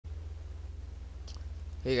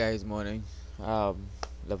Hey guys, morning. Um,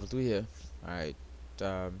 Level 2 here. Alright,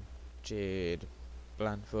 um, trade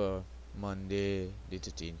plan for Monday the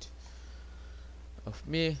 13th of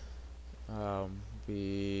May.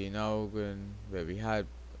 We now going where we had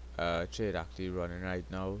trade actually running right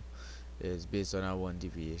now is based on a one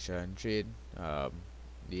deviation trade.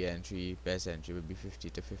 The best entry would be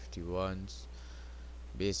 50 to 51s.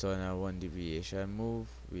 Based on a one deviation move,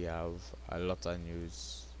 we have a lot of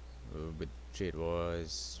news with trade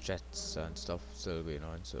wars, threats, and stuff still going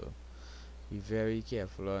on. So be very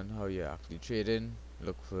careful on how you're actually trading.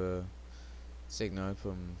 Look for signal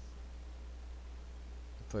for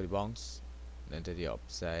the bounce, then to the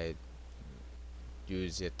upside.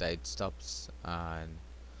 Use your tight stops and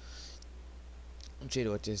trade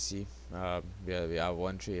what you see. We have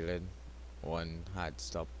one trailing, one hard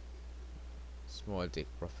stop, small take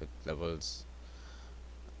profit levels.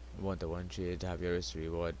 One to one trade, have your risk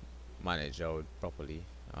reward managed out properly.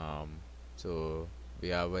 So we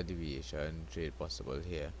have a deviation trade possible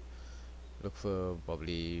here. Look for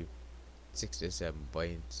probably 6 to 7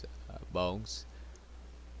 points bounce.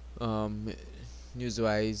 Um, News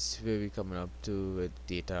wise, where we coming up to with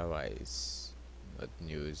data wise, not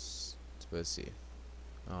news per se.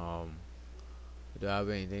 Um, we don't have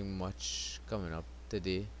anything much coming up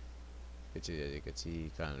today, which is, as you can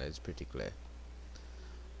see, kind of pretty clear.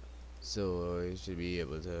 So you should be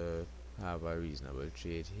able to have a reasonable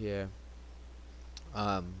trade here.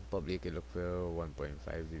 Probably you can look for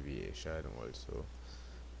 1.5 deviation also.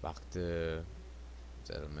 Back to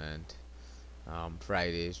settlement.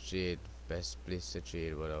 Friday's trade, best place to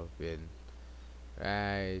trade would have been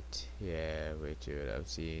right here, which you would have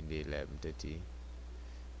seen the 11:30.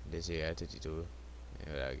 This here 32. You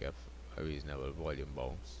would have got a reasonable volume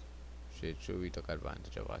bounce. Straight through, we took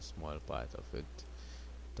advantage of a small part of it.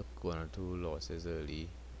 Took one or two losses early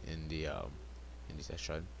in the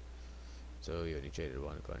session, so you only traded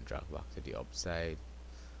one contract back to the upside.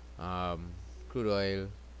 Crude oil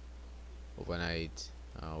overnight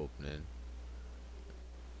opening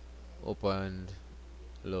opened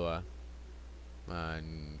lower,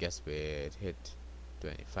 and guess where it hit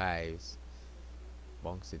 25s,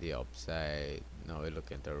 bounced to the upside. Now we're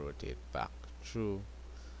looking to rotate back through.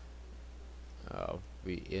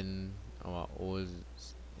 We in our old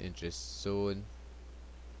interest zone.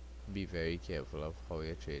 Be very careful of how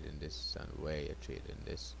you're trading this and where you're trading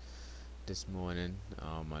this morning.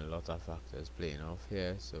 A lot of factors playing off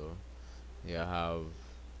here, so you have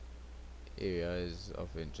areas of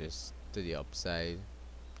interest to the upside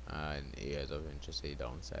and areas of interest to the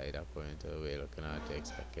downside. According to the way we're looking at,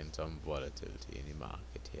 expecting some volatility in the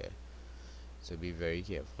market here, so be very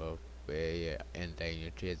careful of where you're entering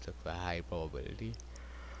your trades. Look for high probability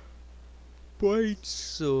points,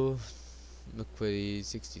 so look for the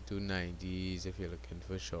 6290s if you're looking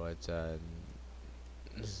for shorts, and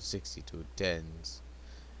 6210s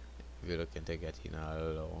if you're looking to get in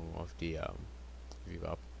along of the view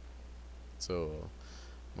up. So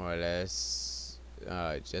more or less,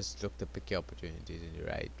 just look to pick your opportunities in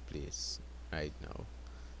the right place right now.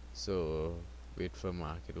 So wait for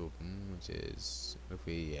market open, which is look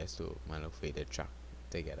for yes to open and look for the track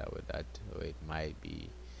together with that, or it might be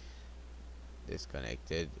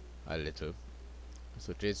disconnected a little.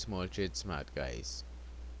 So trade small, trade smart, guys.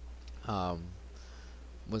 um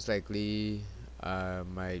Most likely I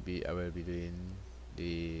will be doing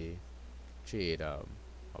the trade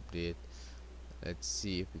update. Let's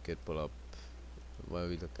see if we could pull up what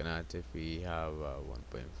we're looking at. If we have a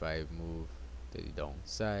 1.5 move to the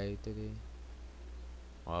downside today,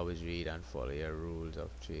 always read and follow your rules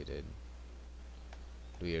of trading.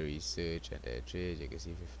 Do your research and then trade. You can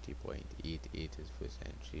see 50.88 is first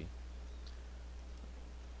entry.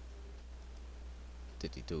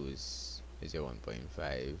 32 is your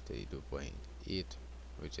 1.5, 32.8,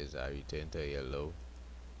 which is a return to your low.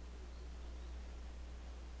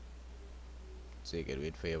 So you can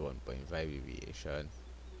wait for your 1.5 deviation.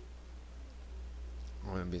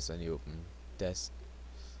 And based on the open test,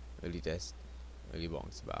 early test, early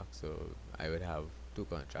bounce back. So I would have two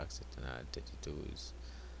contracts sitting at 32s,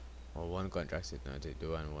 or one contract sitting at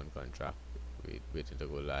 32 and one contract waiting to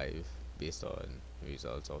go live based on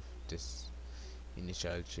results of this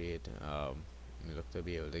initial trade. We look to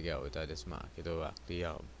be able to get out of this market, or actually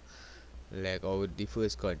leg out the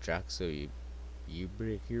first contract, so you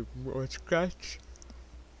break your scratch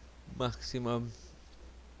maximum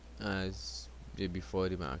as before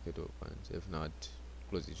the market opens. If not,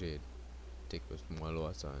 close the trade, take a small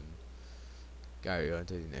loss, and carry on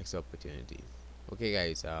to the next opportunity. Okay,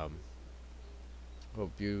 guys.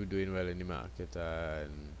 Hope you doing well in the market,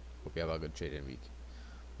 and hope you have a good trading week.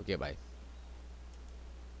 Okay, bye.